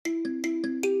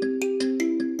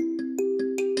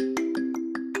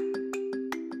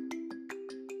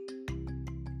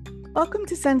Welcome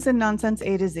to Sense and Nonsense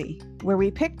A to Z, where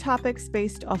we pick topics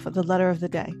based off of the letter of the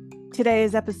day. Today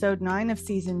is episode 9 of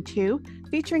season 2,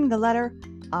 featuring the letter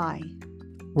I.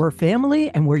 We're family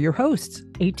and we're your hosts,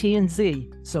 AT and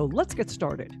Z. So let's get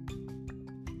started.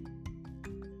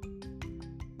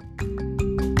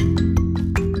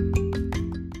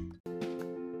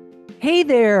 Hey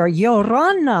there,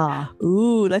 Yorana.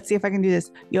 Ooh, let's see if I can do this.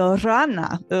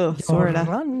 Yorana. Oh, sorta.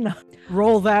 Yorana.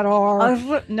 Roll that R.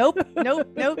 Nope.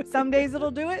 Some days it'll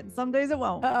do it, some days it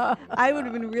won't. I would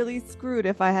have been really screwed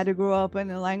if I had to grow up in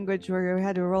a language where you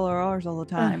had to roll our R's all the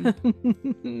time.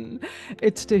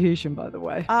 It's Tahitian, by the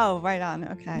way. Oh, right on.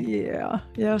 Okay.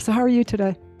 Yeah. So how are you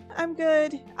today? I'm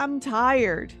good. I'm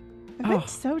tired. I've been Oh.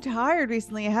 so tired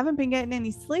recently. I haven't been getting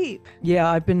any sleep. Yeah,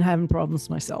 I've been having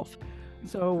problems myself.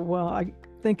 So I'm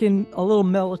thinking a little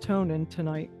melatonin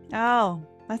tonight. Oh,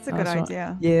 that's a good So-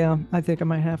 idea. Yeah, I think I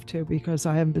might have to because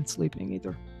I haven't been sleeping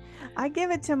either. I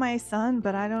give it to my son,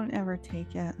 but I don't ever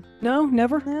take it. No,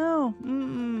 never? No.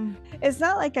 It's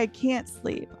not like I can't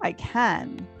sleep. I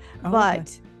can, Oh,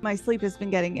 but my sleep has been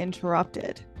getting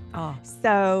interrupted. Ah,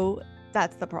 So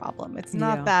that's the problem. It's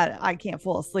not Yeah. that I can't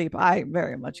fall asleep. I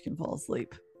very much can fall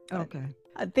asleep. okay.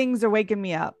 Things are waking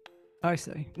me up. I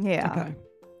see. Yeah. Okay.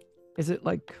 Is it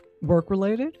like work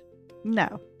related?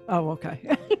 No. Oh, okay.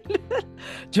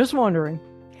 Just wondering.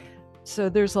 So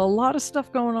there's a lot of stuff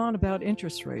going on about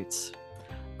interest rates.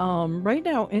 Right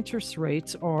now, interest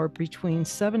rates are between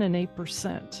 7 and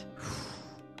 8%.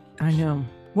 I know.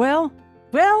 Well,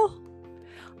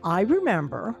 I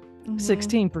remember Mhm.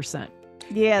 16%.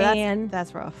 Yeah, and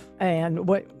that's rough. and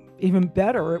what even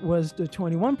better, it was the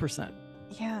 21%.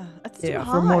 Yeah, that's too high.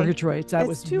 For mortgage rates. That That's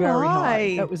was too very high.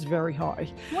 high. That was very high.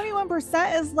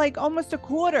 21% is like almost a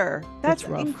quarter. That's It's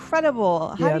rough. incredible.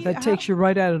 How do you- Takes you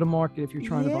right out of the market if you're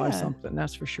trying to buy Yeah. something,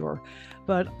 that's for sure.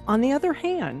 But on the other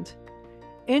hand,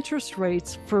 interest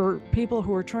rates for people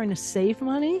who are trying to save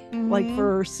money, like Mhm.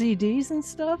 for CDs and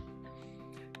stuff,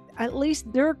 at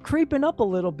least they're creeping up a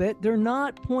little bit. They're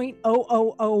not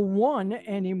 0.0001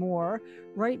 anymore.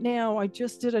 Right now, I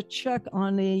just did a check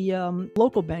on a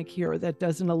local bank here that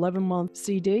does an 11-month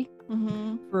CD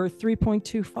Mhm. for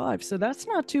 3.25. So that's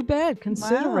not too bad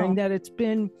considering Wow. that it's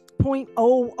been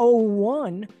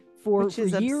 0.001 for Which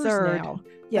is years absurd. now.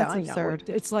 Yeah, That's I know. absurd.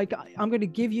 It's like I'm going to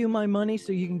give you my money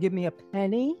so you can give me a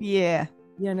penny. Yeah.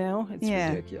 It's Yeah.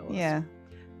 ridiculous. Yeah.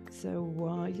 So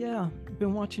I've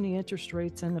been watching the interest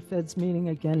rates and the Fed's meeting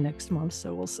again next month.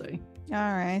 So we'll see All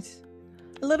right.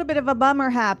 A little bit of a bummer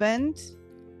happened.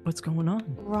 what's going on.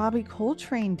 Robbie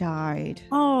Coltrane died.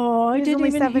 Oh, I He was didn't only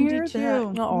even 72. hear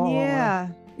that. Oh. Yeah.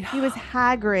 He was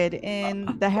Hagrid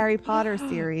in the Harry Potter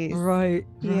series. Right.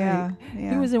 Yeah.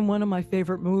 He was in one of my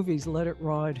favorite movies, Let It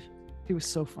Ride. He was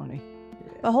so funny.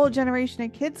 The whole generation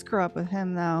of kids grew up with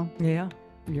him, though. Yeah,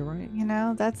 you're right. You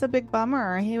know, that's a big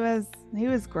bummer. He was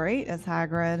great as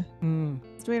Hagrid.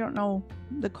 So we don't know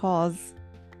the cause,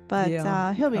 but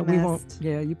Yeah. he'll be We won't. missed.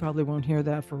 Yeah, you probably won't hear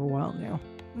that for a while now.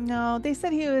 No, they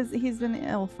said he's been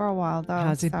ill for a while though.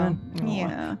 Has he so, been? Aw.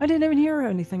 Yeah. I didn't even hear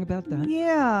anything about that.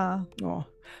 Yeah. Oh,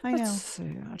 I know. that's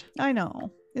sad. I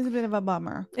know. It's a bit of a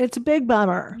bummer. It's a big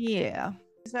bummer. Yeah.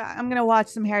 So I'm gonna watch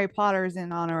some Harry Potters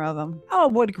in honor of him. Oh,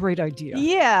 what a great idea.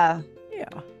 Yeah. Yeah.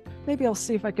 Maybe I'll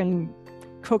see if I can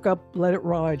cook up Let It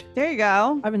Ride. There you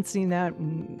go. I haven't seen that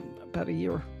in about a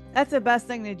year. That's the best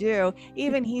thing to do.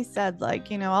 Even he said, like,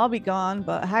 I'll be gone,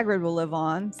 but Hagrid will live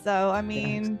on. So I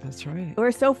mean, That's right.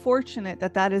 we're so fortunate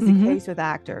that is Mhm. the case with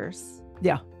actors.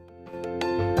 Yeah.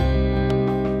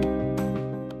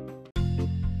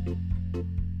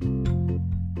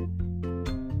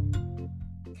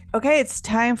 Okay, it's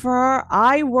time for our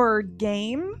I word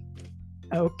game.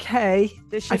 Okay.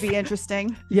 This should be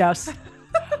interesting. Yes.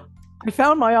 I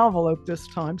found my envelope this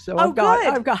time, so Oh, I've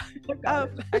got Oh,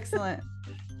 it. excellent.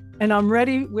 And I'm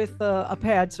ready with a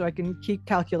pad so I can keep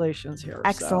calculations here.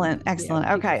 Excellent. So, Excellent.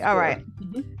 yeah, keep Okay. the All score. right.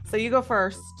 Mhm. So you go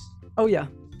first. Oh, yeah.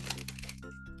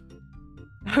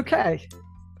 Okay.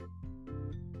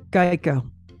 Geico.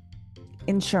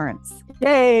 Insurance.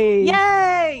 Yay.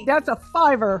 Yay! That's a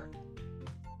 $5.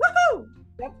 Woohoo!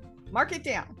 Yep. Mark it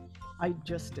down. I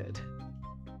just did.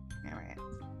 All right.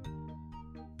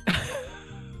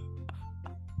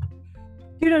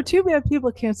 Too bad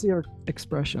people can't see our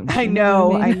expressions. I You know.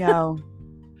 what I mean? know.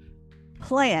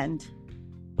 Planned.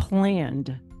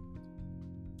 Planned.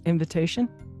 Invitation.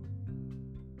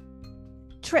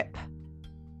 Trip.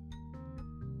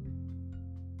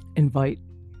 Invite.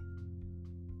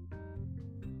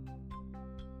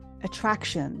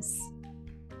 Attractions.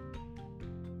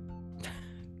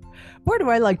 Boy, do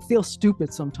I feel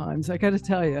stupid sometimes. I got to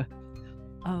tell you.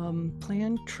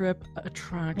 Planned trip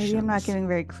attractions. Maybe I'm not giving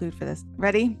very clue for this.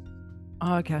 Ready?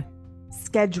 Okay.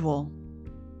 Schedule.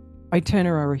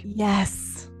 Itinerary.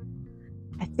 Yes.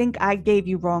 I think I gave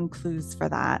you wrong clues for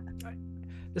that.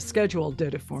 The schedule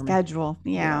did it for me. Schedule.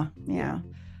 Yeah.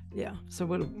 So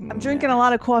what? I'm drinking a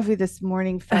lot of coffee this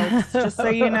morning, folks. Just so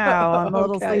you know, I'm a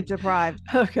little sleep deprived.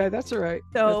 Okay, that's all right.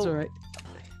 That's all right.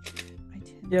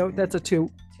 Yeah, that's a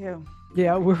 2. 2.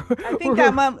 Yeah, I think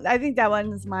that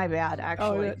one's my bad,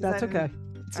 actually. Oh, that's okay.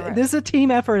 Right. This is a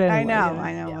team effort anyway.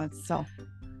 I know. Yeah. So.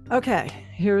 Okay,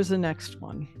 here's the next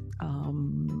one.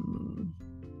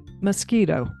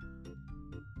 Mosquito.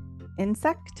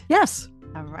 Insect? Yes.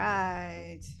 All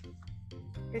right.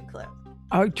 Good clue.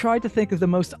 I tried to think of the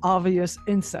most obvious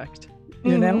insect,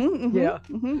 you know? Yeah.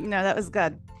 Mm-hmm. No, that was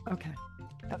good. Okay.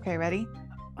 Okay, ready?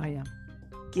 I am.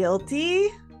 Guilty?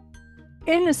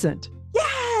 Innocent.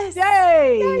 Yes!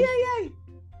 Yay! Yay!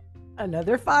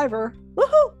 Another 5er.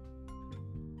 Woohoo!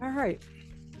 All right.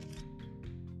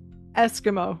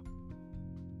 Eskimo.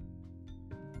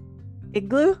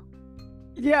 Igloo?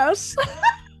 Yes.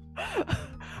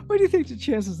 What do you think the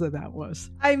chances of that was?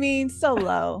 I mean, so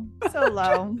low. So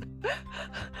low.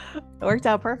 It worked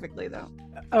out perfectly, though.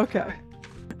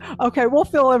 Okay, we'll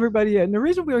fill everybody in. The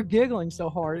reason we were giggling so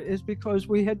hard is because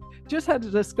we had just had a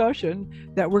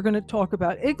discussion that we're going to talk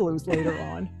about igloos later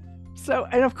on. So,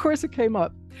 and of course it came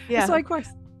up. Yeah, it's like, of course.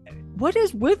 What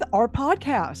is with our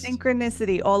podcast?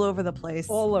 Synchronicity all over the place.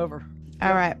 All over.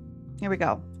 All right, here we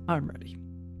go. I'm ready.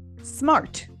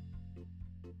 Smart.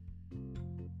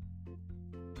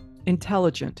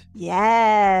 Intelligent.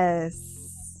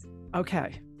 Yes.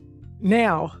 Okay.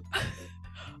 Now,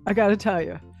 I got to tell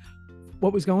you,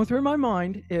 what was going through my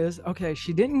mind is, okay,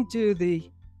 she didn't do the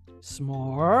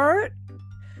smart,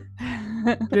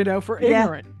 for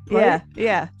ignorant. Right?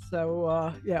 Yeah.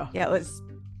 So, Yeah, it was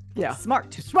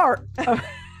smart. Smart.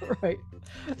 Right.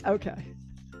 Okay.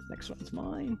 Next one's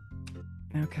mine.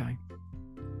 Okay.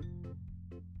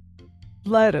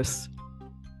 Lettuce.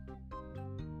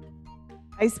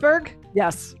 Iceberg?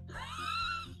 Yes.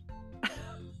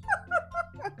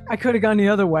 I could have gone the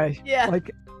other way. Yeah.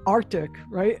 Like Arctic,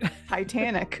 right?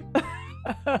 Titanic.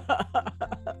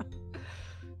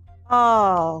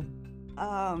 Oh.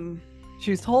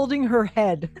 She's holding her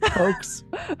head, folks.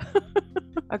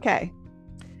 Okay.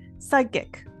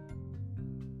 Psychic.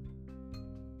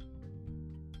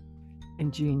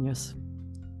 Ingenious.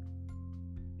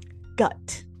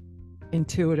 Gut.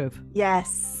 Intuitive.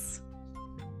 Yes.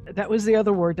 That was the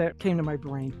other word that came to my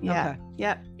brain. Yeah. Okay.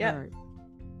 Yep. All right.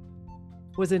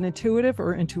 Was it intuitive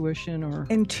or intuition or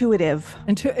intuitive?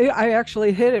 I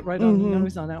actually hit it right on the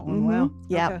nose on that one. Wow.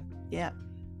 Yeah. Okay. Yeah.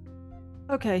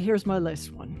 Okay, here's my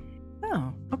last one.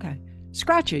 Oh, okay.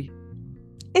 Scratchy.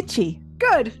 Itchy.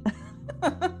 Good.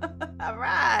 All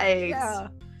right. Yeah.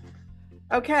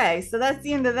 Okay, so that's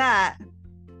the end of that.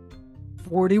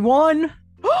 41.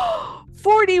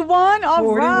 41. All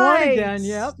 41 right. again.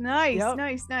 Yep. Nice. Yep.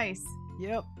 Nice.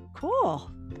 Yep.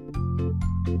 Cool.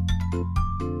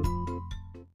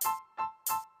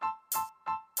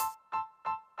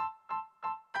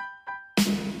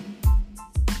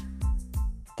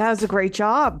 That was a great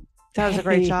job.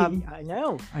 I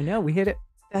know. We hit it.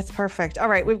 That's perfect. All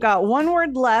right. We've got one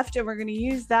word left, and we're going to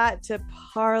use that to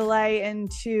parlay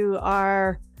into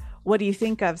our What Do You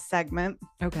Think Of segment.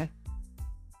 Okay.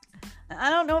 I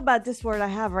don't know about this word I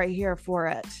have right here for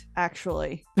it,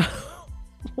 actually.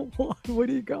 What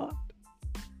do you got?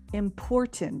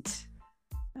 Important.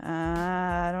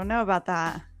 I don't know about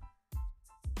that.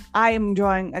 I am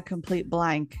drawing a complete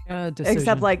blank,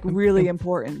 except like really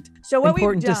important. So what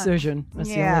important we've done, decision. That's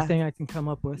the only thing I can come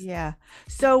up with. Yeah.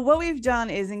 So what we've done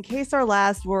is, in case our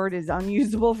last word is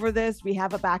unusable for this, we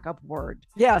have a backup word.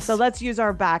 Yeah. So let's use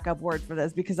our backup word for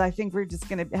this, because I think we're just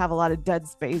going to have a lot of dead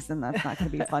space, and that's not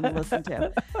going to be fun to listen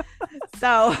to.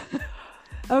 So,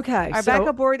 okay. Our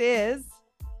backup word is.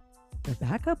 The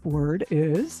backup word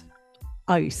is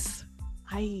ice.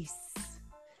 Ice.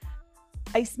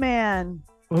 Iceman.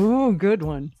 Oh, good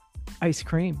one. Ice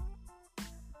cream.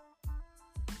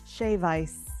 Shave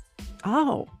ice.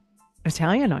 Oh,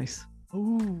 Italian ice.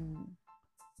 Ooh.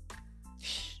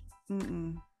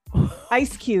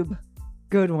 Ice cube.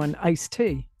 Good one. Iced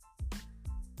tea.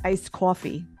 Iced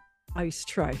coffee. Ice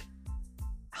tray.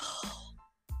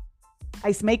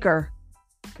 Ice maker.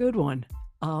 Good one.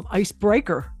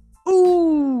 Icebreaker.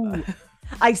 Ooh.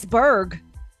 Iceberg.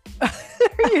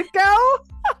 There you go.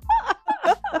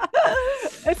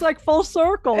 It's like full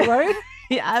circle, right?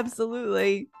 Yeah,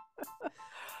 absolutely.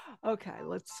 Okay,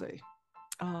 let's see.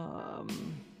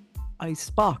 Ice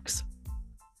box.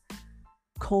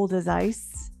 Cold as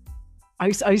ice.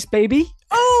 Ice baby.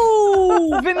 Oh,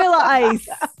 Ooh, vanilla ice.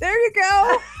 There you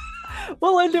go.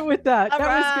 We'll end it with that. All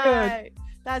That was good. right.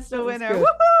 That's the That was winner. good.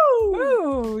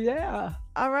 Woohoo! Ooh, yeah.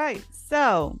 All right.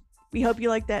 So we hope you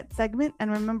liked that segment.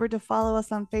 And remember to follow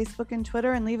us on Facebook and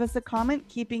Twitter and leave us a comment,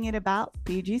 keeping it about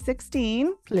PG-16.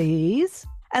 Please.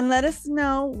 And let us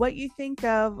know what you think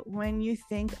of when you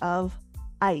think of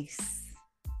ice.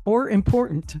 Or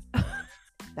important.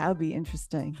 That would be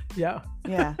interesting. Yeah.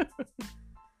 Yeah.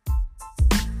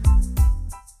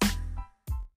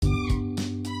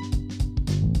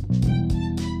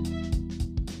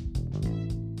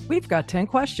 We've got 10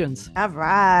 questions. All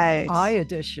right. I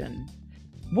edition.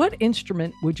 What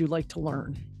instrument would you like to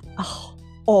learn? Oh,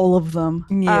 all of them.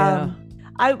 Yeah.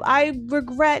 I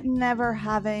regret never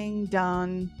having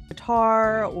done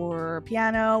guitar or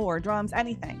piano or drums,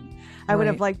 anything. I would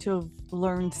have Right. liked to have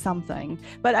learned something,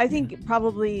 but I think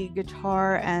probably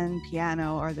guitar and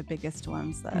piano are the biggest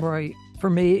ones. That Right. For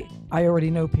me, I already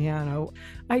know piano.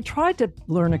 I tried to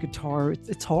learn a guitar.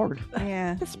 It's hard.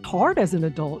 Yeah, It's hard as an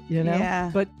adult, you know? Yeah.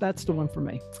 But that's the one for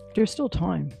me. There's still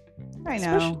time. I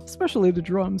know. Especially the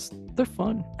drums. They're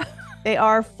fun. They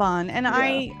are fun, and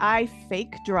Yeah. I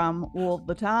fake drum all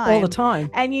the time. All the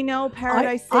time. And you know,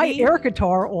 Paradise I City. air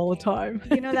guitar all the time.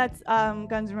 You know that's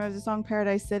Guns N' Roses song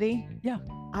Paradise City? Yeah.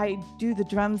 I do the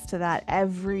drums to that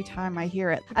every time I hear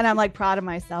it. And I'm like proud of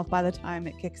myself by the time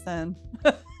it kicks in.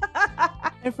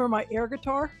 And for my air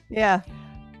guitar, Yeah.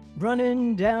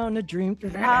 running down a dream. Oh,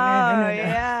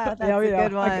 yeah. That's a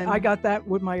good one. I got that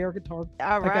with my air guitar. All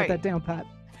I got right. that down pat.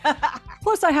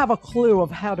 Plus, I have a clue of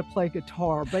how to play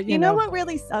guitar, but You know what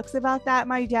really sucks about that?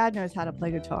 My dad knows how to play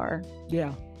guitar,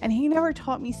 Yeah. and he never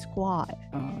taught me squat.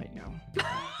 Oh, I know.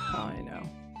 I know.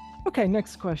 Okay,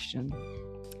 next question.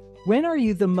 When are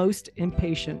you the most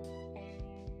impatient?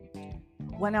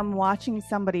 When I'm watching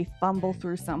somebody fumble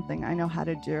through something I know how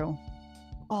to do,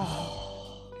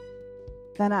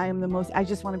 then I am the most. I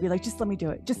just want to be like, just let me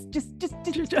do it. Just give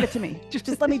it to me.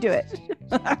 Just let me do it.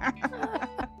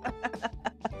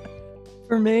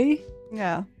 For me,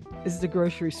 Yeah. is the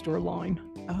grocery store line.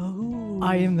 Oh.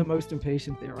 I am the most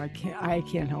impatient there. I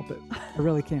can't help it. I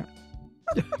really can't.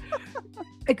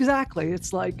 Exactly.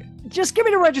 It's like, just give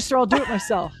me the register. I'll do it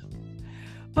myself.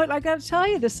 But I got to tell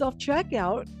you, the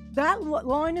self-checkout, that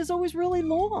line is always really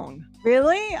long.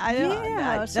 Really? I don't.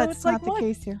 Yeah, That's so it's not like, the what?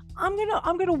 case here. I'm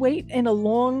gonna wait in a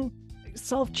long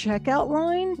self-checkout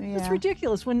line. It's Yeah.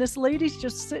 ridiculous when this lady's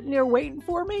just sitting there waiting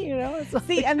for me, you know. It's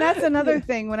See, like- and that's another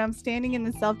thing when I'm standing in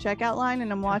the self-checkout line and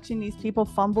I'm watching these people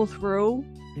fumble through,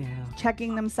 yeah.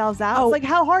 checking themselves out. Oh. It's like,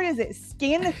 how hard is it?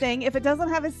 Scan the thing. If it doesn't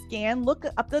have a scan, look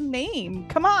up the name.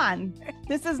 Come on.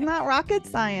 This is not rocket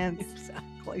science.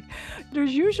 Exactly.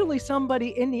 There's usually somebody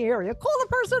in the area. Call the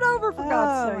person over, for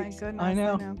God's Oh, my sakes. goodness.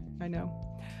 I know.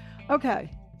 Okay,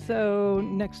 so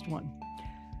next one.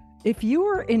 If you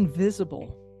were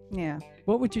invisible, Yeah.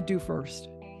 what would you do first?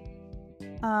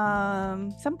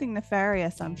 Something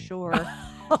nefarious, I'm sure.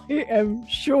 I am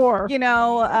sure. You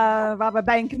know, rob a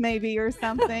bank maybe or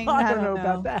something. I don't know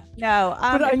about that. No,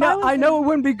 But if I know it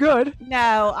wouldn't be good.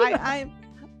 No,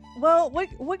 well,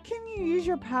 what can you use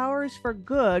your powers for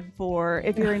good for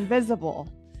if you're invisible?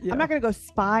 Yeah. I'm not going to go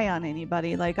spy on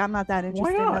anybody. Like, I'm not that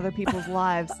interested in not? other people's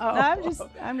lives. Oh. No,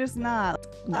 I'm just not.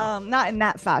 No. Not in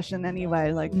that fashion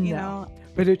anyway. Like, you No. know.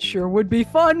 But it sure would be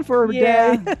fun for a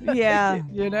Yeah, day. yeah.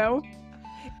 You know?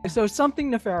 So something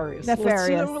nefarious.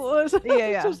 Nefarious. Let's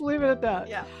Yeah. just leave it at that.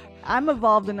 Yeah. I'm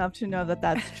evolved enough to know that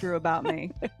that's true about me.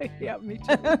 Yeah, me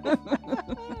too.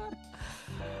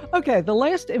 Okay, the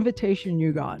last invitation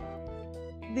you got.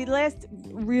 The last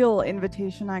real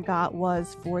invitation I got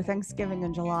was for Thanksgiving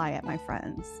in July at my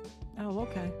friend's. Oh,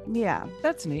 okay. Yeah.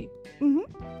 That's neat.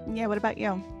 Yeah. What about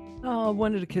you?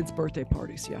 One of the kids' birthday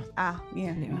parties. Yeah. Yeah.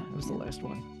 Yeah, it was the last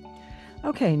one.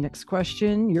 Okay, next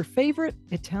question. Your favorite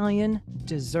Italian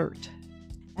dessert?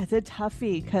 That's a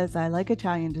toughie because I like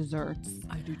Italian desserts.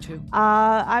 I do too.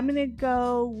 I'm gonna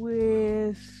go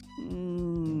with.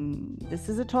 This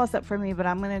is a toss-up for me, but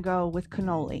I'm gonna go with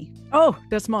cannoli. Oh,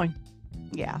 that's mine.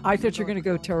 Yeah. I thought you were going to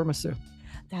go tiramisu.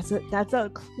 That's a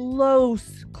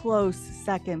close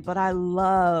second, but I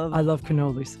love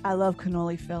cannolis.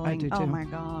 cannoli filling. do Oh too. my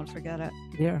God, forget it.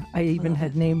 Yeah, I even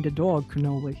had named a dog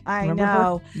cannoli. I Remember her?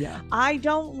 know. Yeah. I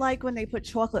don't like when they put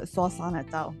chocolate sauce on it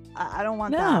though. I don't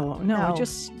want No, that.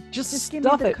 just Just give me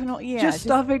stuff the it. cannoli. Yeah, just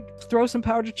stuff it. Throw some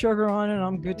powdered sugar on it, and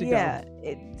I'm good to Yeah,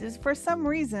 it just for some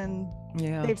reason go.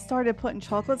 Yeah. they've started putting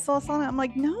chocolate sauce on it. I'm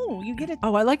like, no, you get it.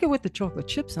 Oh, I like it with the chocolate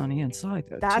chips on the inside,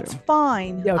 though. That's too.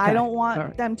 fine. Yeah, okay. I don't want All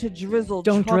right. them to drizzle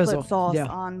Don't chocolate drizzle. sauce Yeah.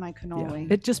 on my Yeah. cannoli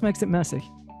It just makes it messy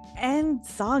and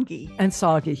soggy. and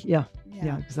soggy. Yeah.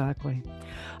 Yeah, exactly.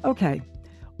 Okay.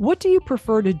 What do you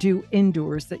prefer to do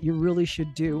indoors that you really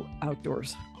should do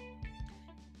outdoors?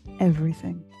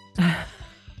 Everything.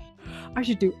 I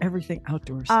should do everything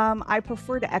outdoors. I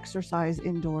prefer to exercise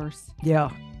indoors. Yeah,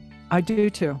 I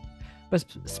do too. But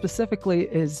specifically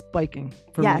is biking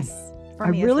for me. Yes. For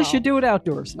I me as really well. should do it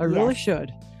outdoors. I really Yes.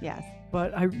 should. Yes.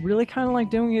 But I really kind of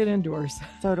like doing it indoors.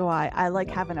 So do I. I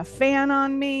like having a fan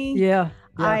on me. Yeah.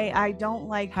 I don't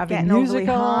like Having getting music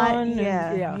overly hot. on and-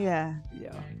 Yeah. yeah.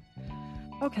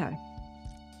 Okay.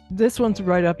 This one's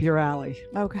right up your alley.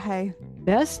 Okay.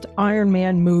 Best Iron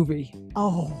Man movie.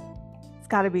 Oh, it's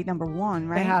got to be number one,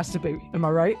 right? It has to be. Am I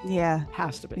right? Yeah.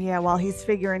 Has to be. Yeah. While he's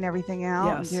figuring everything out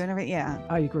and Yes. doing everything. Yeah.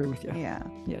 I agree with you. Yeah.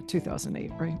 Yeah,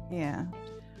 2008, right? Yeah.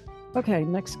 Okay,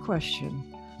 next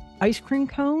question. Ice cream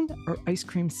cone or ice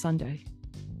cream sundae?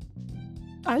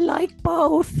 I like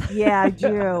both. Yeah, I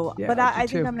do. Yeah, But I I do think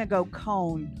too. I'm going to go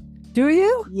cone. Do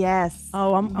you? Yes.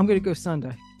 Oh, I'm going to go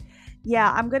sundae.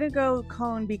 Yeah, I'm going to go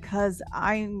cone because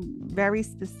I'm very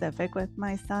specific with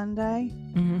my sundae.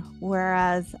 Mm-hmm.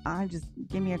 Whereas I just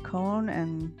give me a cone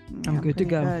and I'm good to pretty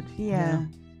go. good. Yeah.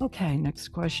 Okay, next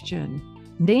question.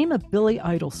 Name a Billy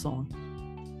Idol song.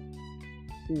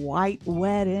 White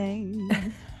Wedding.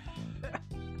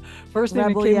 First name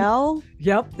Rebel that came. Yell.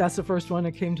 Yep, that's the first one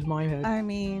that came to my head. I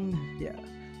mean, Yeah.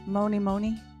 Moni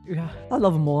Moni. Yeah, I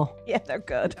love them all. Yeah, they're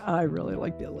good. I really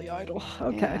like Billy Idol.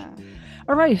 Okay. Yeah.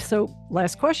 All right, so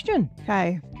last question.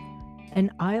 Okay.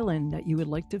 An island that you would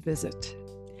like to visit.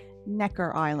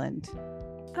 Necker Island.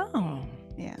 Oh,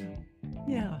 Yeah.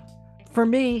 yeah. For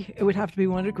me, it would have to be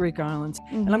one of the Greek islands.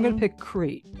 And I'm going to Mhm. pick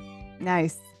Crete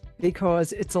Nice.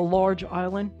 because it's a large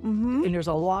island Mm-hmm. and there's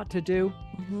a lot to do.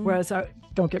 Whereas,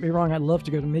 don't get me wrong, I'd love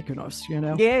to go to Mykonos, you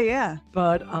know, Yeah, yeah.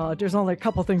 but there's only a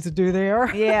couple things to do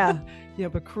there. Yeah. Yeah,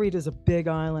 but Crete is a big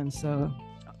island, so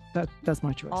that's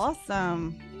my choice.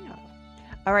 Awesome. Yeah.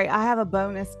 All right, I have a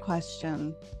bonus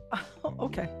question.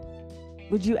 Okay.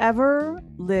 Would you ever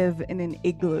live in an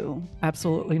igloo?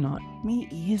 Absolutely not. Me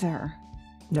either.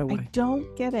 No I way.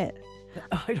 don't get it.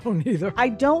 I don't either. I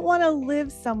don't want to live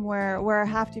somewhere where I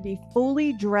have to be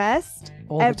fully dressed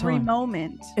All the every time.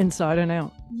 moment. Inside and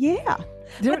out. Yeah.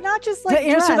 Do- But not just to like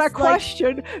answer dressed, that like-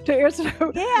 question, to answer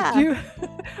that, Yeah. do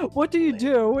you, what do you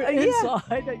do Yeah.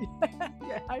 inside?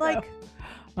 Yeah, I know. like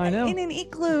I know. in an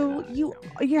igloo,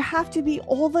 you have to be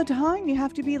all the time. You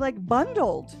have to be like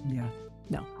bundled. Yeah.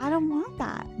 I don't want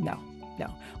that. No.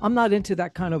 I'm not into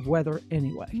that kind of weather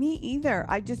anyway. Me either.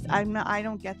 I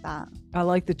don't get that. I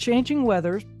like the changing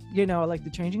weather. You know, I like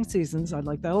the changing seasons. I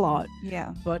like that a lot.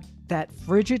 Yeah. But that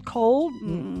frigid cold,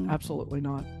 Mm-mm. absolutely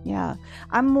not. Yeah.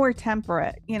 I'm more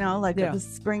temperate, like Yeah. the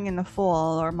spring and the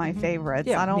fall are my Mhm. favorites.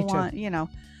 Yeah, I don't me too. want,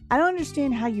 I don't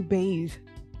understand how you bathe.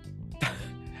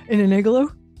 In an igloo?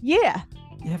 Yeah.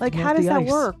 You have to Like, melt how does the that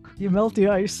ice. work? You melt the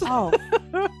ice. Oh,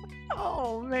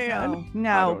 Oh, man.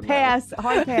 no. don't know. Pass.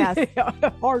 Hard pass. Yeah,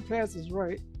 hard pass is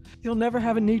right. You'll never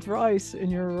have a need for ice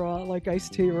in your like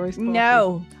iced tea or iced coffee.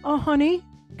 No. Oh, honey,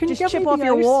 can Just you get chip me off the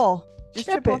your ice? wall. Just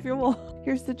Chip chip off it. your wall.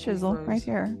 Here's the chisel froze. right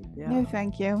here. Yeah. No,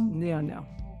 thank you. Yeah, no.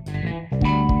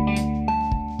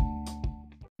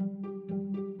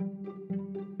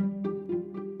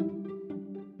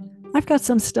 I've got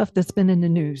some stuff that's been in the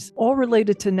news, all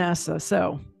related to NASA.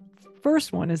 So,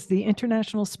 first one is the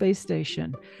International Space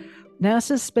Station.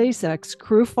 NASA's SpaceX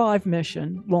Crew 5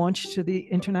 mission launched to the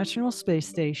International Space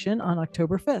Station on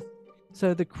October 5th.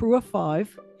 So, the Crew of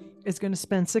 5 is going to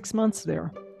spend 6 months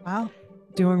there Wow.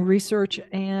 doing research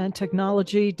and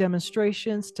technology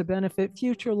demonstrations to benefit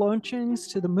future launchings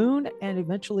to the moon and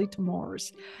eventually to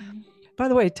Mars. Mhm. By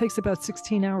the way, it takes about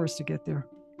 16 hours to get there.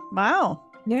 Wow.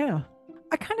 Yeah.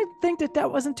 I kind of think that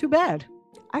wasn't too bad.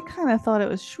 I kind of thought it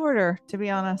was shorter, to be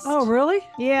honest. Oh, really?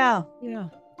 Yeah. Yeah.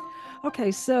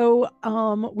 Okay, so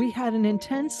we had an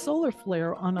intense solar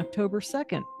flare on October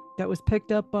 2nd that was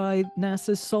picked up by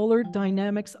NASA's Solar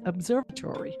Dynamics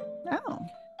Observatory. Oh.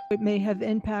 It may have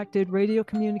impacted radio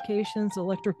communications,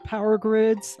 electric power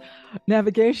grids,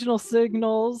 navigational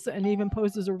signals, and even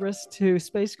poses a risk to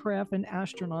spacecraft and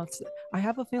astronauts. I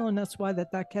have a feeling that's why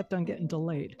that kept on getting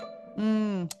delayed.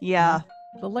 Yeah.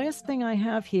 The last thing I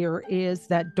have here is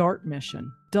that DART mission,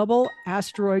 Double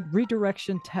Asteroid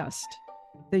Redirection Test.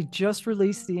 They just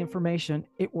released the information.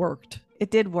 It worked. It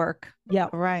did work. Yeah.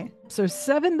 Right. So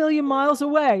 7 million miles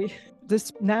away,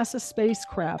 this NASA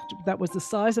spacecraft that was the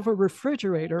size of a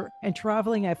refrigerator and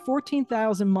traveling at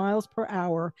 14,000 miles per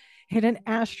hour hit an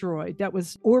asteroid that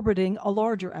was orbiting a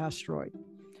larger asteroid.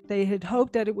 They had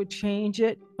hoped that it would change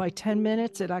it by 10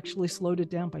 minutes. It actually slowed it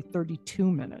down by 32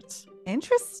 minutes.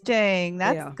 Interesting.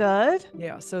 That's Yeah. good.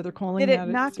 Yeah, so they're calling Did that it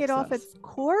a knock it off success. its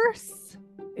course?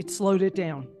 It slowed it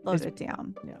down. Slowed it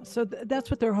down. Yeah. So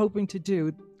that's what they're hoping to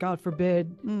do. God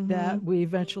forbid that we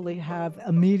eventually have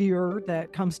a meteor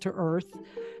that comes to Earth.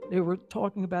 They were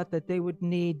talking about that they would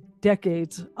need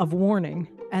decades of warning,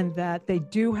 and that they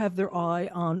do have their eye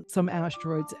on some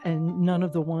asteroids, and none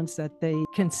of the ones that they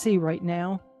can see right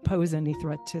now pose any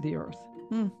threat to the Earth.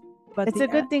 But it's a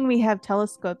good thing we have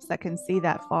telescopes that can see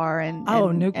that far.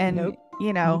 No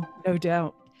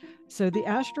doubt. So the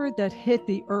asteroid that hit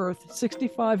the Earth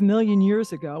 65 million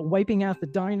years ago, wiping out the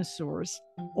dinosaurs,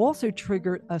 also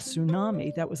triggered a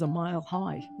tsunami that was a mile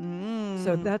high.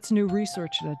 So that's new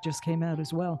research that just came out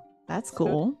as well. That's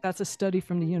cool. So that's a study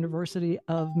from the University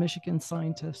of Michigan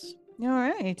scientists. All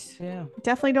right. Yeah.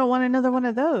 Definitely don't want another one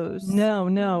of those.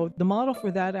 No. The model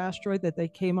for that asteroid that they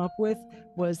came up with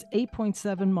was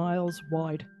 8.7 miles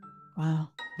wide. Wow.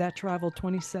 That traveled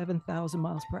 27,000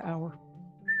 miles per hour.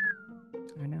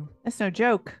 I know. That's no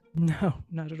joke. No,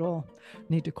 not at all.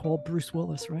 Need to call Bruce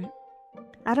Willis, right?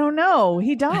 I don't know.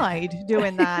 He died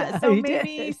doing that. Yeah, So he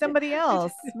maybe did. somebody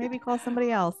else. Maybe call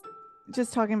somebody else.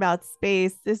 Just talking about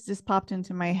space, this just popped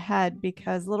into my head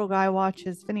because little guy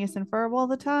watches Phineas and Ferb all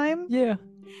the time. Yeah.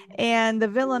 And the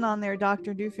villain on there,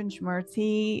 Dr. Doofenshmirtz,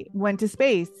 he went to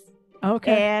space.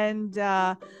 Okay. And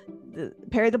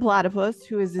Perry the Platypus,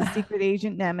 who is his secret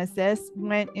agent nemesis,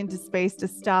 went into space to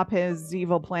stop his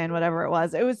evil plan, whatever it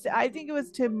was. I think it was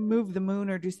to move the moon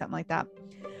or do something like that.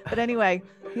 But anyway,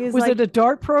 he was it a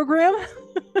DART program?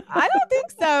 I don't think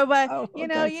so, but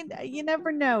okay. you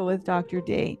never know with Dr.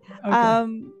 D.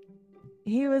 Okay.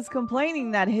 He was complaining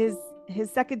that his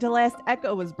second to last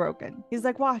echo was broken. He's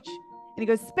like, watch. And he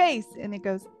goes, space. And it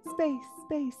goes, space,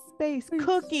 space, space,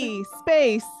 cookie,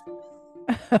 space.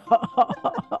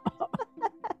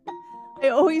 I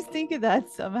always think of that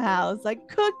somehow. It's like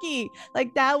cookie.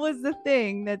 Like that was the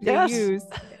thing that they used.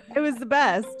 It was the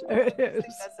best. It is. I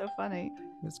think that's so funny.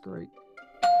 That's great.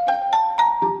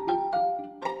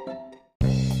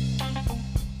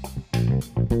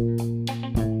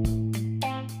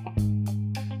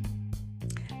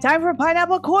 Time for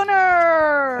Pineapple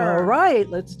Corner. All right,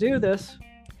 let's do this.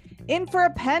 In for a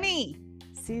Penny,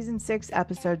 season 6,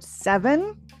 episode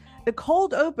 7. The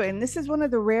cold open. This is one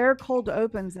of the rare cold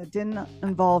opens that didn't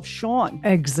involve Shawn.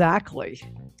 Exactly.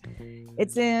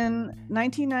 It's in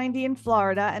 1990 in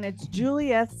Florida, and it's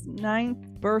Juliet's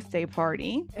 9th birthday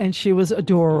party. And she was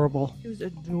adorable. She was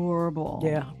adorable.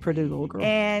 Yeah, pretty little girl.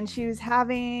 And she was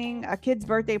having a kid's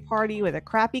birthday party with a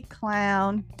crappy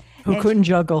clown. Who couldn't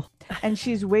juggle. And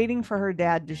she's waiting for her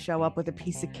dad to show up with a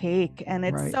piece of cake. And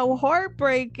it's so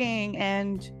heartbreaking.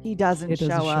 And he doesn't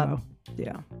show up.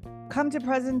 Yeah. Come to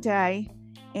present day,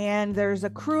 and there's a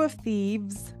crew of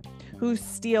thieves who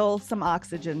steal some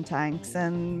oxygen tanks.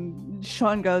 And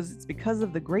Shawn goes, it's because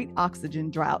of the great oxygen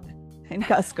drought. And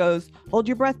Gus goes, hold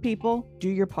your breath, people. Do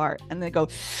your part. And they go,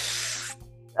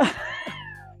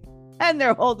 and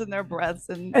they're holding their breaths.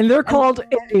 And they're called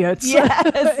idiots.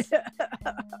 Yes.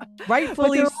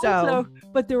 Rightfully so.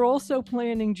 But they're also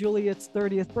planning Juliet's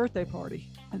 30th birthday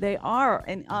party. They are.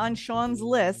 And on Shawn's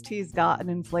list, he's got an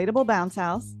inflatable bounce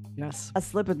house. Yes. A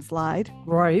slip and slide.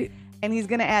 Right. And he's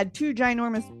going to add 2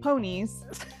 ginormous ponies.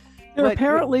 They're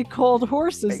apparently called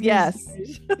horses. Yes.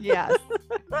 Yes.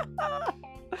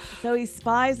 So he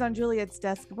spies on Juliet's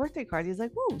desk a birthday card. He's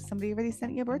like, whoa, somebody already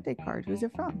sent you a birthday card. Who's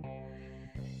it from?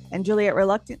 And Juliet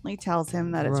reluctantly tells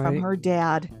him that it's from her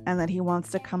dad and that he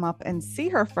wants to come up and see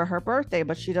her for her birthday,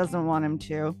 but she doesn't want him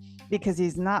to because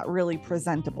he's not really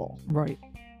presentable. Right.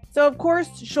 So, of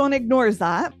course, Shawn ignores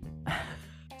that.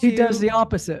 He does the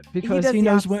opposite because he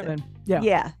knows women.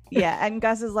 Yeah. And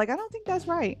Gus is like, I don't think that's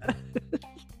right.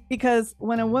 Because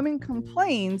when a woman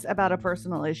complains about a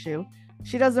personal issue,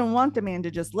 she doesn't want the man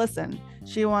to just listen.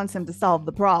 She wants him to solve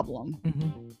the problem.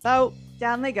 Mm-hmm. So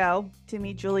down they go to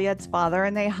meet Juliet's father,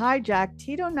 and they hijack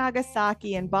Tito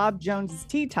Nagasaki and Bob Jones's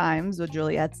tea times with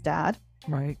Juliet's dad.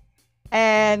 Right.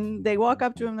 And they walk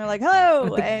up to him. They're like,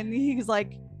 hello. And he's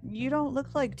like, you don't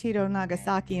look like Tito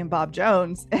Nagasaki and Bob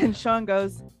Jones. And Shawn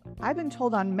goes, I've been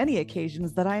told on many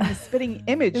occasions that I am the spitting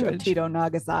image of Tito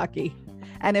Nagasaki.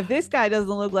 And if this guy doesn't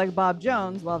look like Bob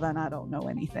Jones, well, then I don't know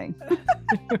anything.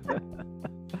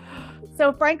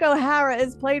 So Frank O'Hara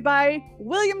is played by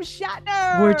William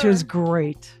Shatner. Which is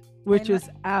great. Which is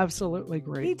absolutely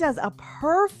great. He does a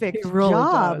perfect really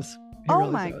job. Does.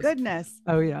 Oh, my goodness.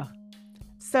 Oh, yeah.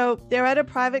 So they're at a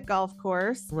private golf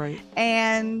course. Right.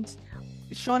 And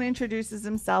Shawn introduces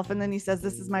himself, and then he says,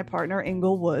 this is my partner,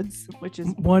 Ingle Woods, which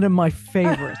is one of my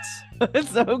favorites.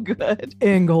 It's so good.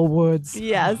 Ingle Woods.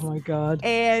 Yes. Oh, my God.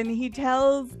 And he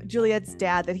tells Juliet's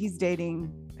dad that he's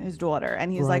dating his daughter.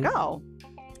 And he's like, oh.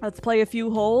 let's play a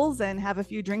few holes and have a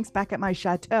few drinks back at my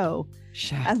chateau.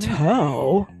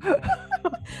 Chateau?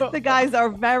 The guys are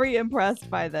very impressed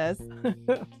by this.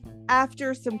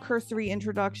 After some cursory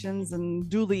introductions and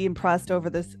duly impressed over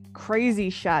this crazy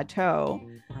chateau,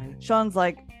 Right. Sean's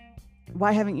like,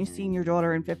 why haven't you seen your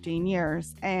daughter in 15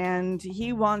 years? And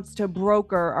he wants to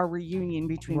broker a reunion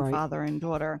between Right. father and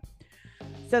daughter.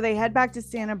 So they head back to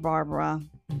Santa Barbara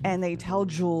and they tell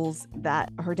Jules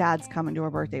that her dad's coming to her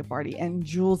birthday party. And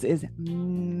Jules is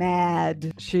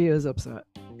mad She is upset.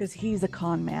 because he's a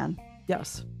con man.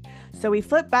 Yes. So we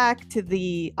flip back to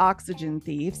the oxygen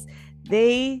thieves.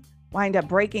 They wind up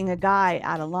breaking a guy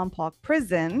out of Lompoc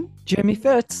prison, Jimmy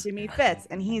Fitz. Jimmy Fitz,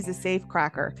 and he's a safe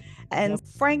cracker. And Yep.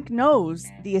 Frank knows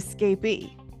the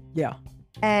escapee. Yeah.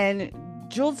 And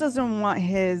Jules doesn't want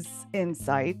his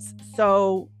insights.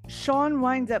 So Sean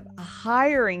winds up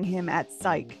hiring him at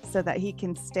Psych so that he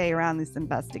can stay around this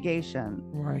investigation.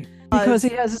 Right. Because he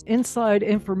has inside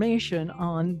information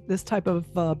on this type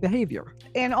of behavior.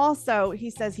 And also, he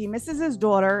says he misses his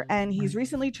daughter and he's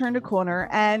recently turned a corner.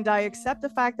 And I accept the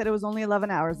fact that it was only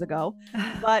 11 hours ago,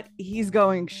 but he's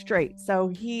going straight. So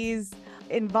he's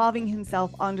involving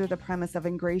himself under the premise of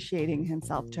ingratiating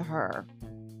himself to her.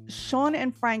 Sean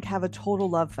and Frank have a total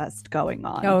love fest going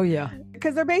on. Oh, yeah.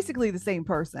 Because they're basically the same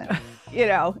person. You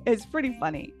know, it's pretty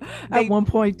funny. At one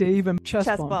point, they even chest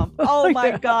bump. Oh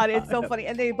my God, it's so funny.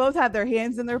 And they both have their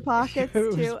hands in their pockets It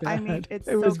was too. I bad. mean, it's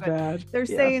It so was good. bad. They're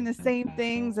Yeah. saying the same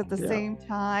things at the Yeah. same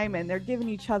time, and they're giving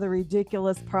each other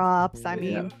ridiculous props. I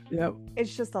mean, Yep.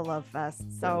 it's just a love fest.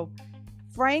 So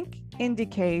Frank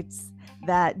indicates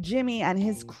that Jimmy and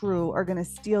his crew are going to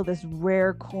steal this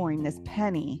rare coin, this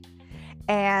penny.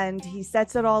 And he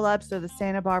sets it all up so the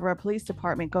Santa Barbara Police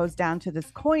Department goes down to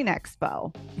this coin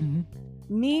expo. Mhm.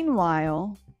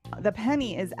 Meanwhile, the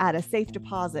penny is at a safe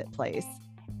deposit place.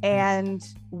 And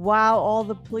while all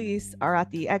the police are at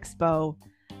the expo,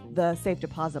 the safe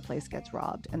deposit place gets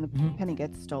robbed and the Mhm. penny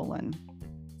gets stolen.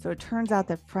 So it turns out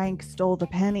that Frank stole the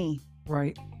penny.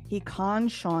 Right. He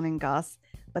cons Sean and Gus,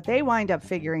 but they wind up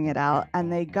figuring it out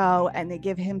and they go and they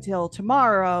give him till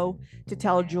tomorrow to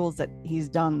tell Jules that he's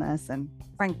done this. And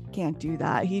Frank can't do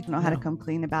that. He doesn't know how to No. come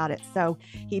clean about it. So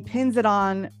he pins it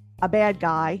on a bad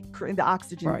guy, the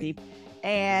oxygen Right. thief,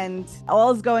 and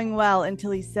all's going well until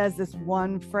he says this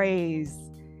one phrase.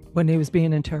 When he was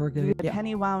being interrogated. The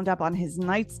penny wound up on his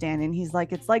nightstand and he's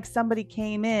like, it's like somebody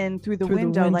came in through the Through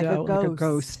window, like a like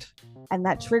ghost. And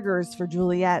that triggers for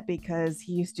Juliet because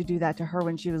he used to do that to her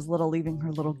when she was little, leaving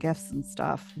her little gifts and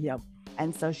stuff. Yep.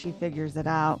 And so she figures it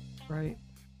out. Right.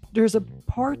 There's a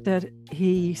part that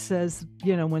he says,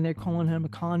 you know, when they're calling him a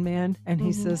con man, and he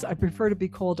Mhm. says, I prefer to be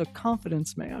called a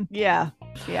confidence man, Yeah.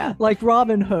 Yeah. like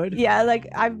Robin Hood. Yeah. Like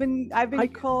I've been I-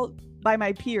 called by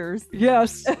my peers.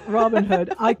 Yes, Robin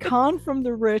Hood. I con from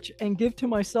the rich and give to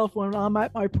myself when I'm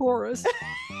at my poorest.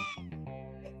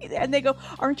 And they go,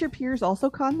 aren't your peers also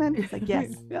con men? He's like,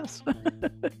 yes. Yes.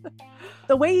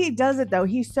 The way he does it though,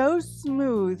 he's so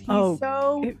smooth. He's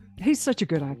Oh, He's such a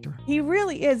good actor. he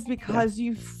really is, because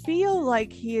you feel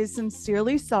like he is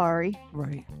sincerely sorry,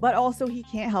 Right. but also he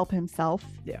can't help himself.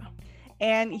 Yeah.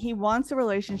 And he wants a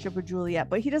relationship with Juliet,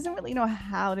 but he doesn't really know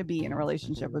how to be in a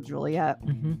relationship with Juliet.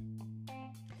 Hmm.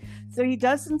 So he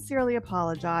does sincerely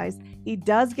apologize. He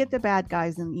does get the bad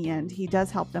guys in the end. He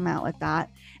does help them out with that.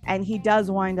 And he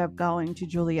does wind up going to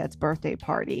Juliet's birthday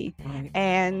party. Right.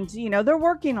 And, you know, they're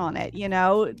working on it, you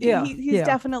know. Yeah, He's yeah.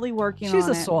 definitely working She's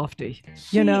on a it. softie.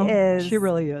 She You know, is. she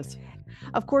really is.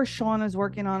 Of course, Sean is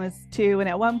working on this too. And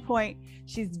at one point,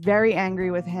 she's very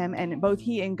angry with him. And both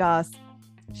he and Gus,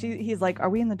 he's like, are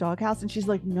we in the doghouse? And she's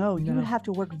like, no, you No. would have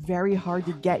to work very hard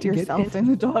to get To get yourself in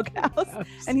the doghouse.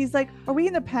 And he's like, are we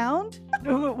in the pound?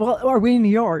 Well, are we in the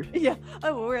yard? Yeah.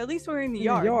 Oh, we're at least we're in the In the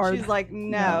yard. yard. She's like,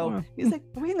 no. No. He's like,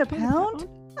 are we in the pound?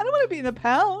 I don't want to be in the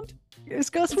pound. Is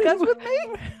Gus Is Gus with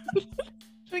me?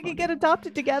 So we can get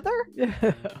adopted together. Yeah.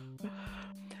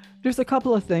 There's a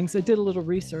couple of things. I did a little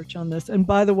research on this. And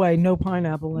by the way, no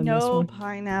pineapple in this No one.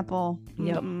 pineapple.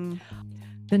 Yep. Mm-mm.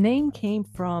 The name came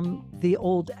from the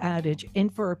old adage, in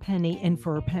for a penny, in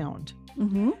for a pound.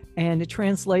 Mhm. And it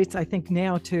translates, I think,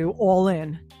 now to all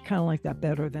in. Kind of like that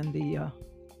better than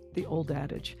the old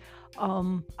adage.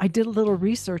 I did a little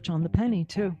research on the penny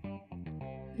too.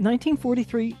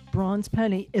 1943 bronze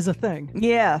penny is a thing,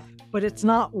 Yeah. but it's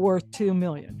not worth $2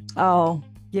 million. Oh.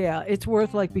 Yeah, it's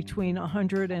worth like between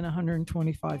 100 and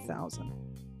 125,000.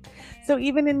 So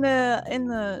even in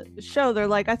the show, they're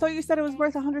like, I thought you said it was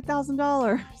worth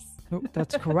 $100,000. Oh,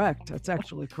 that's correct. That's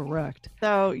actually correct.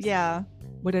 So yeah.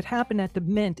 What had happened at the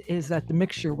mint is that the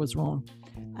mixture was wrong,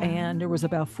 and there was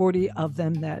about 40 of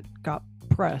them that got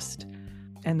pressed.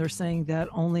 And they're saying that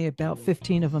only about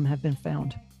 15 of them have been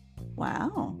found.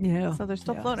 Wow. Yeah. So they're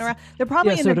still Yeah. floating around. They're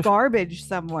probably Yeah, in sort the of- garbage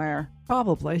somewhere.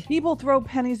 Probably. People throw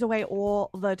pennies away all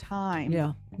the time.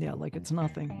 Yeah. Yeah. Like it's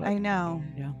nothing. But I know.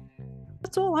 yeah.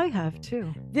 That's all I have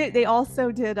too. They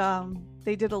also did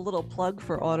they did a little plug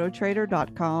for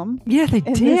autotrader.com. Yeah, they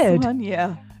in did. This one.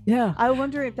 Yeah. Yeah. I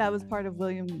wonder if that was part of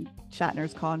William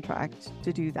Shatner's contract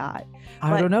to do that.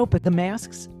 I don't know, but the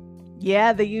masks,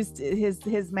 Yeah, they used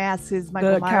his mask, his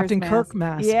Michael the Myers Captain mask. Kirk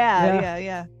mask. Yeah.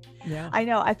 Yeah. I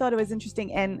know. I thought it was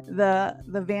interesting. And the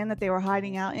van that they were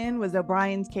hiding out in was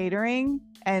O'Brien's Catering,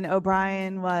 and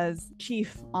O'Brien was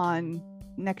chief on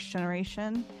Next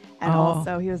Generation, and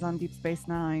also he was on Deep Space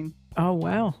Nine. Oh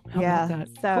wow. How yeah. about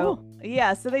that? So Cool.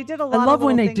 yeah. So they did a lot. I love of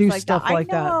when they things do like stuff that. like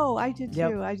that. I know. I do too.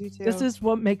 Yep. I do too. This is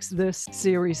what makes this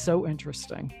series so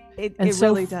interesting it so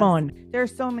really does. fun.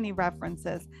 There's so many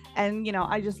references, and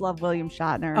I just love William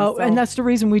Shatner. Oh, so- and that's the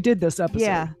reason we did this episode.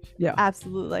 Yeah. Yeah.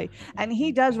 Absolutely. And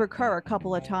he does recur a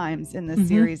couple of times in the Mhm.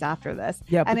 series after this.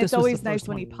 Yeah, but And this it's was the always nice first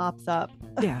when one. he pops up.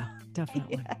 Yeah,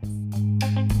 definitely.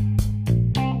 Yes.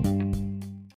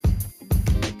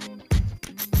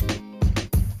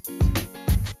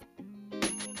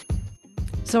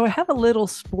 So I have a little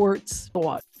sports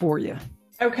thought for you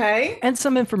Okay. and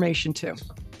some information too.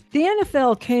 The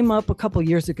NFL came up a couple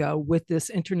years ago with this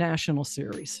international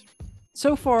series.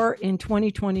 So far in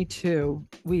 2022,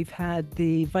 we've had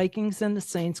the Vikings and the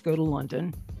Saints go to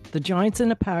London. The Giants and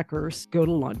the Packers go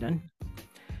to London.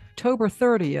 October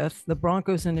 30th, the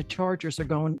Broncos and the Chargers are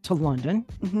going to London.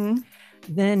 Mm-hmm.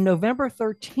 Then November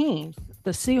 13th,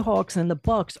 the Seahawks and the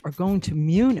Bucks are going to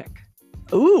Munich.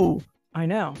 Ooh. I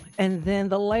know. And then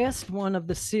the last one of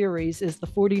the series is the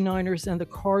 49ers and the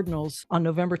Cardinals on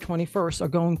November 21st are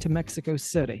going to Mexico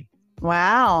City.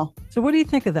 Wow. So what do you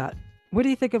think of that? What do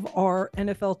you think of our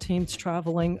NFL teams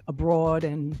traveling abroad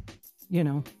and,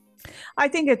 I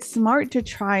think it's smart to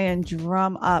try and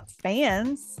drum up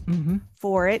fans mm-hmm.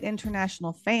 for it,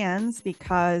 international fans,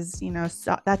 because,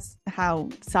 that's how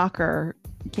soccer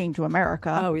came to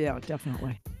America. Oh, yeah,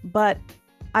 definitely. But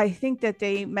I think that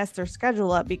they messed their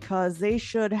schedule up because they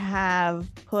should have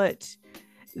put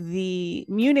the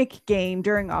Munich game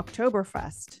during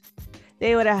Oktoberfest.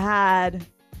 They would have had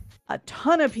a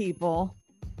ton of people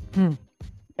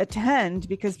attend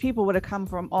because people would have come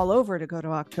from all over to go to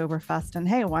Oktoberfest. And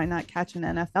hey, why not catch an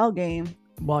NFL game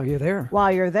While you're there.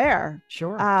 while you're there?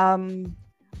 Sure.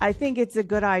 I think it's a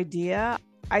good idea.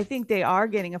 I think they are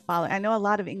getting a following. I know a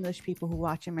lot of English people who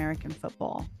watch American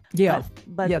football. Yeah.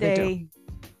 But Yeah, they they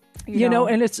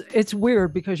and it's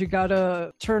weird because you got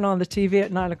to turn on the TV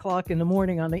at 9:00 in the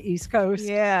morning on the East Coast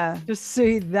yeah. to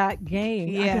see that game.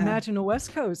 I Yeah. can imagine the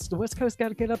West Coast. The West Coast got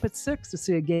to get up at 6 to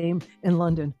see a game in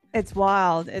London. It's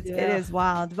wild. It Yeah. is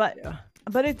wild, but Yeah.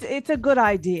 it's a good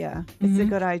idea. It's a Mhm.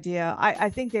 good idea. I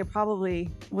think they probably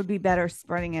would be better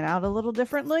spreading it out a little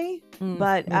differently,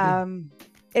 but maybe.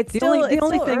 it's The still only- the it's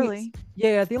only still thing is- early.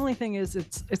 Yeah, the only thing is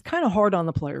it's kind of hard on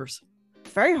the players.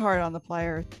 It's very hard on the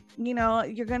player.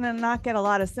 You're gonna not get a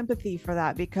lot of sympathy for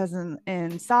that because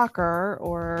in soccer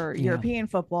or Yeah. European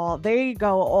football, they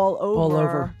go all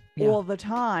over yeah. all the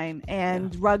time,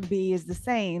 and rugby is the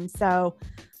same. So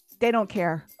they don't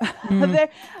care. Mm.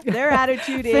 Their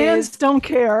attitude Fans don't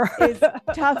care. is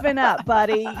toughen up,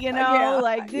 buddy. Yeah,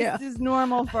 Like this yeah. is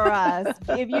normal for us.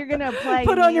 If you're gonna play,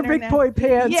 Put in on the your big interna- boy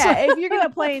pants. Yeah, if you're gonna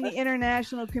play in the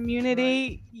international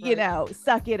community,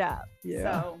 suck it up. Yeah.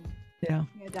 So, Yeah.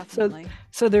 yeah, definitely.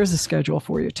 So there's a schedule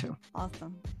for you too.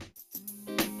 Awesome.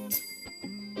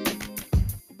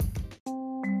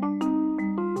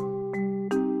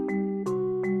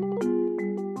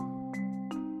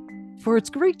 For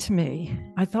It's Greek to Me,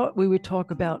 I thought we would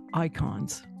talk about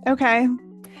icons. Okay.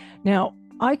 Now,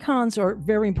 icons are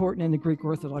very important in the Greek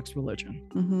Orthodox religion.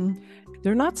 Mm-hmm.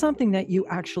 They're not something that you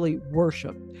actually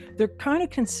worship. They're kind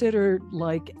of considered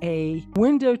like a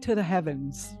window to the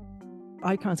heavens.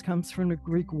 Icons comes from the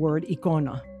Greek word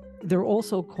ikona. They're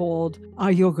also called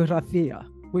iographia,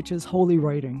 which is holy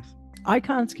writings.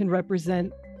 Icons can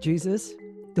represent Jesus,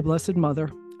 the Blessed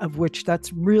Mother, of which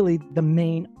that's really the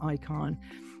main icon.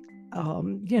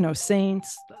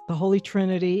 Saints, the Holy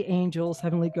Trinity, angels,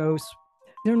 heavenly ghosts.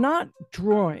 They're not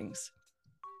drawings.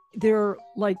 They're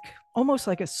almost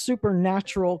like a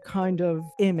supernatural kind of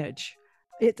image.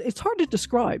 It's hard to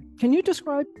describe. Can you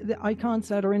describe the icons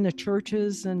that are in the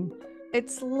churches? And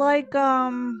It's like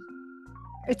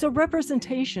it's a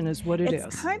representation is what it is.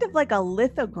 it's kind of like a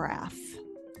lithograph.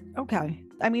 Okay.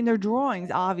 I mean, they're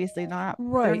drawings, obviously, not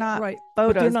Right. they're not right.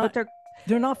 photos, not- but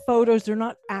They're not photos. They're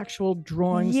not actual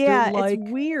drawings. Yeah, They're like,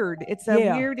 it's weird. It's a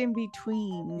Yeah. weird in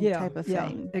between type of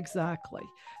thing. Exactly.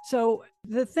 So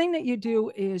the thing that you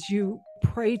do is you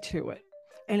pray to it.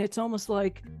 And it's almost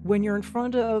like when you're in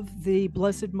front of the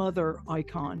Blessed Mother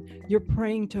icon, you're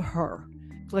praying to her.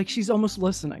 Like she's almost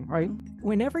listening, right?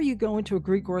 Whenever you go into a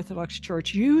Greek Orthodox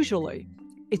church, usually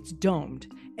it's domed.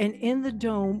 And in the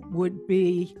dome would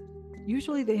be,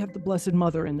 usually they have the Blessed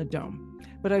Mother in the dome.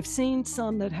 But I've seen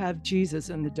some that have Jesus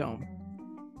in the dome.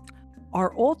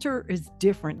 Our altar is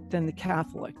different than the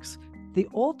Catholics. The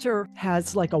altar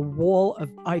has like a wall of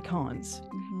icons.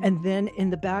 And then in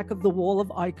the back of the wall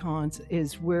of icons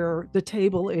is where the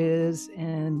table is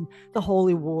and the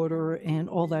holy water and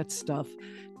all that stuff.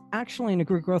 Actually, in a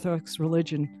Greek Orthodox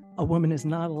religion, a woman is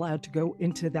not allowed to go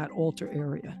into that altar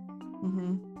area.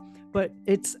 But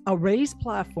it's a raised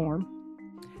platform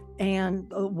and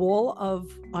a wall of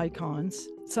icons.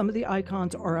 Some of the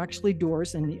icons are actually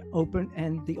doors and the open,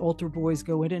 and the altar boys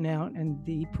go in and out and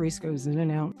the priest goes in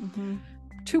and out.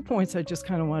 2 points I just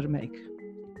kind of want to make.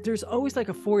 There's always like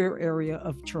a foyer area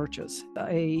of churches,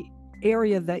 a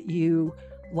area that you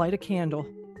light a candle,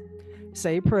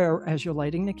 say a prayer as you're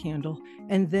lighting the candle,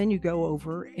 and then you go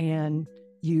over and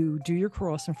you do your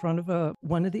cross in front of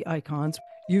one of the icons.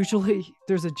 Usually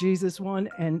there's a Jesus one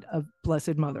and a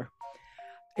Blessed Mother,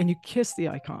 and you kiss the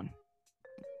icon.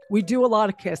 We do a lot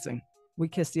of kissing. We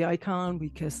kiss the icon, we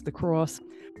kiss the cross.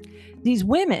 These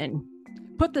women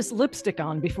put this lipstick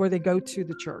on before they go to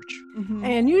the church.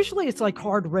 And usually it's like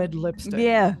hard red lipstick.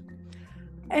 Yeah.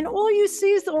 And all you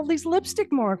see is all these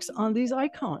lipstick marks on these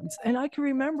icons. And I can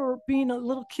remember being a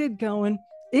little kid going,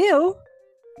 ew.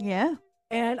 Yeah.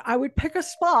 And I would pick a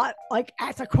spot like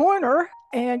at the corner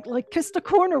and like kiss the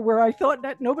corner where I thought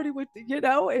that nobody would,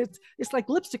 it's like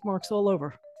lipstick marks all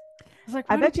over. Like,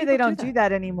 I bet you they don't do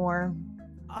that anymore.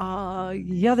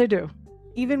 Yeah, they do.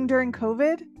 Even during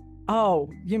COVID? Oh,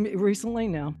 you mean recently?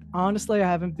 No. Honestly, I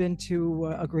haven't been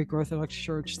to a Greek Orthodox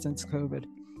church since COVID.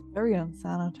 Very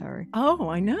unsanitary. Oh,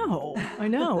 I know.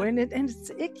 and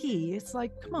it's icky. It's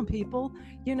like, come on, people.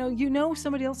 You know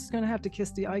somebody else is going to have to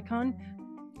kiss the icon.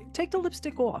 Take the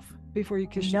lipstick off before you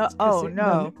kiss. No.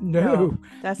 No.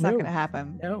 That's not going to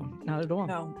happen. No, not at all.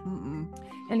 No.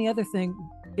 And the other thing,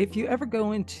 if you ever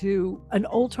go into an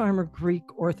old-timer Greek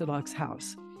Orthodox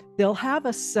house, they'll have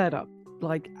a setup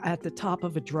like at the top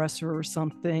of a dresser or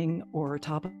something, or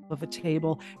top of a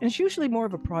table. And it's usually more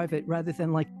of a private rather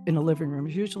than like in a living room.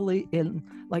 It's usually in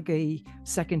like a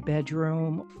second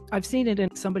bedroom. I've seen it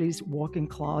in somebody's walk-in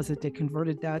closet. They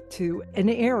converted that to an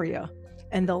area,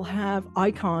 and they'll have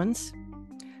icons.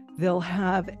 They'll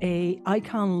have a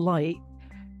icon light.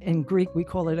 In Greek, we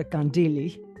call it a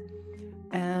kandili.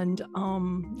 And,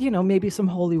 maybe some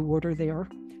holy water there.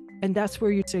 And that's where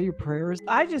you say your prayers.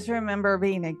 I just remember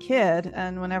being a kid,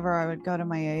 and whenever I would go to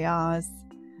my ayah's,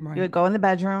 Right. you would go in the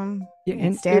bedroom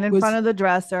and it stand in was- front of the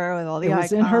dresser with all the It icons.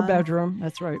 was in her bedroom.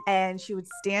 That's right. And she would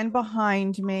stand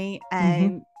behind me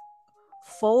and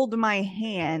fold my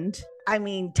hand,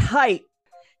 tight,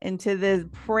 into the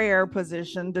prayer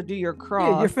position to do your cross.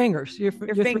 Yeah, your fingers. Your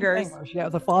three fingers. Yeah,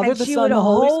 the Father, And the she Son, would the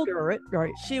Holy hold- Spirit.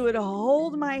 Right. She would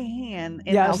hold my hand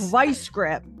in Yes. a vice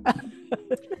grip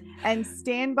and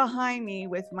stand behind me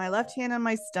with my left hand on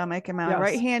my stomach and my Yes.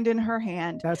 right hand in her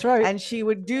hand. That's right. And she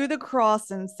would do the cross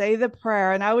and say the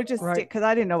prayer. And I would just Right. stick, because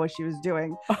I didn't know what she was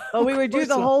doing. But we would do course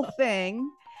the not. whole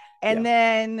thing. And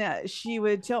then she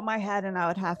would tilt my head and I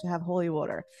would have to have holy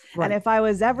water. Right. And if I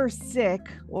was ever sick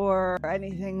or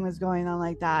anything was going on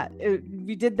like that,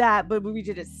 we did that, but we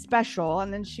did it special.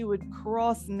 And then she would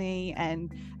cross me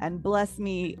and bless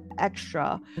me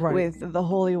extra Right. with the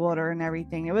holy water and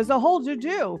everything. It was a whole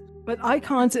to-do. But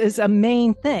icons is a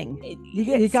main thing. You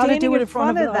got to Standing do it in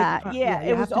front of that. Icon. Yeah, you it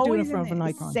have was to do always in front of in an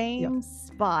the icon. same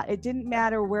spot. It didn't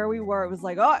matter where we were. It was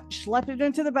like, oh, schlepped it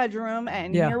into the bedroom,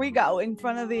 and Yeah. here we go in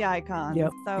front of the icon.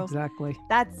 Yep, So exactly.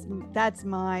 that's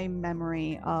my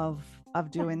memory of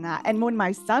doing that. And when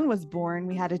my son was born,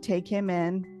 we had to take him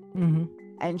in, hmm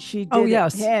and she did Oh,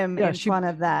 yes. him Yeah, in she- front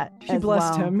of that. She as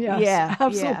blessed well. him. Yes, Yeah,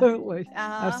 absolutely.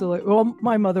 Yeah. Absolutely. Well,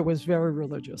 my mother was very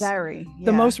religious. Very.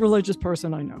 The yeah. most religious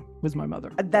person I know was my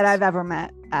mother. that I've ever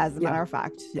met, as a Yeah. matter of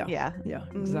fact. Yeah. Yeah. Yeah,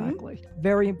 Mhm. exactly.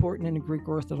 Very important in a Greek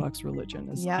Orthodox religion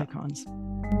is Yep. icons.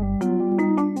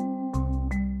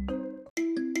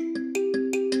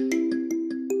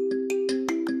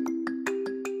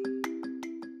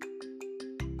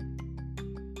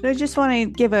 I just want to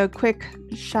give a quick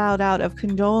shout out of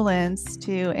condolence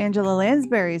to Angela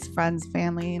Lansbury's friends,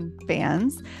 family, and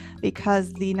fans,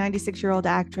 because the 96-year-old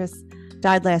actress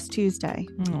died last Tuesday.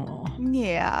 Oh,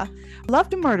 Yeah.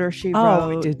 Loved a Murder, She oh,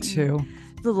 Wrote. we did too.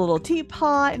 The Little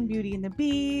Teapot and Beauty and the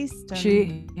Beast. And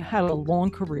She had a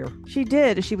long career. she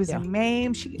did. She was Yeah. in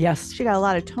MAME. Yes. She got a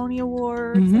lot of Tony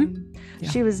Awards. Mhm. And Yeah.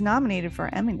 she was nominated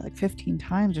for Emmy like 15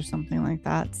 times or something like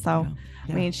that. So,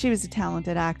 Yeah. I mean, she was a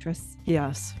talented actress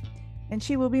Yes, and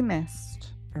she will be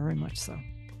missed. very much so.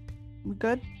 We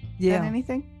good? Yeah. Got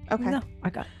anything? Okay. No, I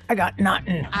got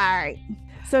nothing. All right.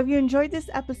 So if you enjoyed this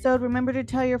episode, remember to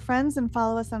tell your friends and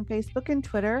follow us on Facebook and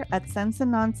Twitter at Sense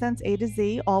and Nonsense A to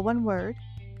Z, all one word.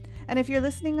 And if you're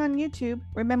listening on YouTube,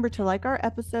 remember to like our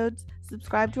episodes,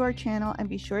 subscribe to our channel, and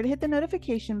be sure to hit the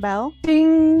notification bell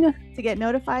Ding. to get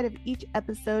notified of each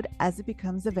episode as it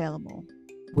becomes available.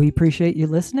 We appreciate you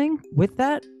listening. With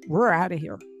that, we're out of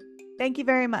here. Thank you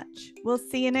very much. We'll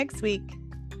see you next week.